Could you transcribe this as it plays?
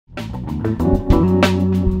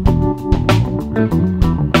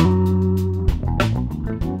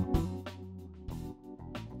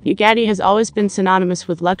Bugatti has always been synonymous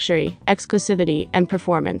with luxury, exclusivity, and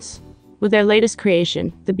performance. With their latest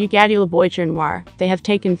creation, the Bugatti La Voiture Noire, they have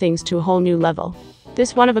taken things to a whole new level.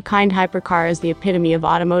 This one-of-a-kind hypercar is the epitome of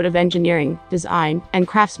automotive engineering, design, and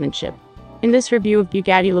craftsmanship. In this review of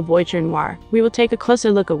Bugatti La Voiture Noire, we will take a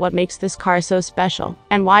closer look at what makes this car so special,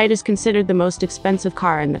 and why it is considered the most expensive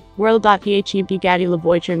car in the world. Bugatti La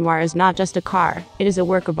Voiture Noire is not just a car, it is a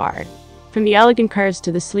work of art. From the elegant curves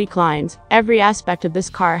to the sleek lines, every aspect of this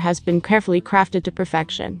car has been carefully crafted to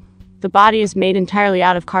perfection. The body is made entirely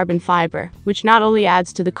out of carbon fiber, which not only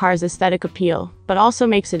adds to the car's aesthetic appeal, but also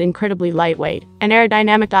makes it incredibly lightweight. An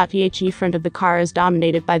aerodynamic. The front of the car is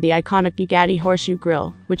dominated by the iconic Bugatti horseshoe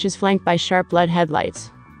grille, which is flanked by sharp LED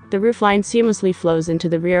headlights. The roofline seamlessly flows into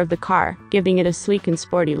the rear of the car, giving it a sleek and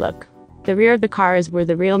sporty look. The rear of the car is where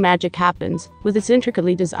the real magic happens, with its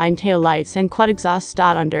intricately designed tail lights and quad exhaust.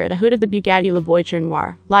 Under it, the hood of the Bugatti La Voiture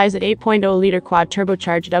Noire lies an 8.0-liter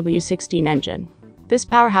quad-turbocharged W16 engine. This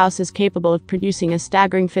powerhouse is capable of producing a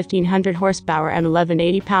staggering 1,500 horsepower and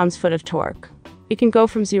 1,180 pounds-foot of torque. It can go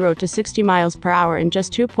from 0 to 60 miles per hour in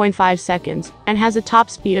just 2.5 seconds, and has a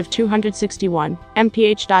top speed of 261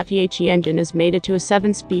 mph. The engine is mated to a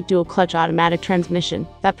 7-speed dual-clutch automatic transmission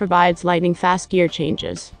that provides lightning-fast gear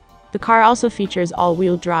changes. The car also features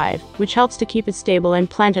all-wheel drive, which helps to keep it stable and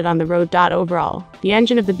planted on the road. Overall, the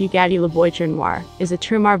engine of the Bugatti La Voiture Noire is a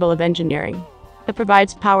true marvel of engineering. It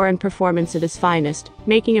provides power and performance at its finest,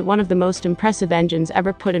 making it one of the most impressive engines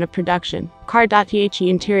ever put in a production car. The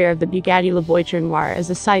interior of the Bugatti La Voiture Noire is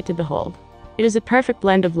a sight to behold. It is a perfect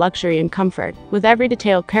blend of luxury and comfort, with every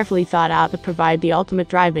detail carefully thought out to provide the ultimate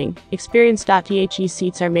driving experience. The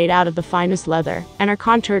seats are made out of the finest leather, and are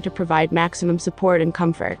contoured to provide maximum support and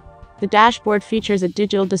comfort. The dashboard features a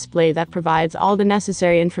digital display that provides all the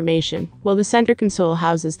necessary information, while the center console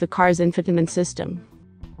houses the car's infotainment system.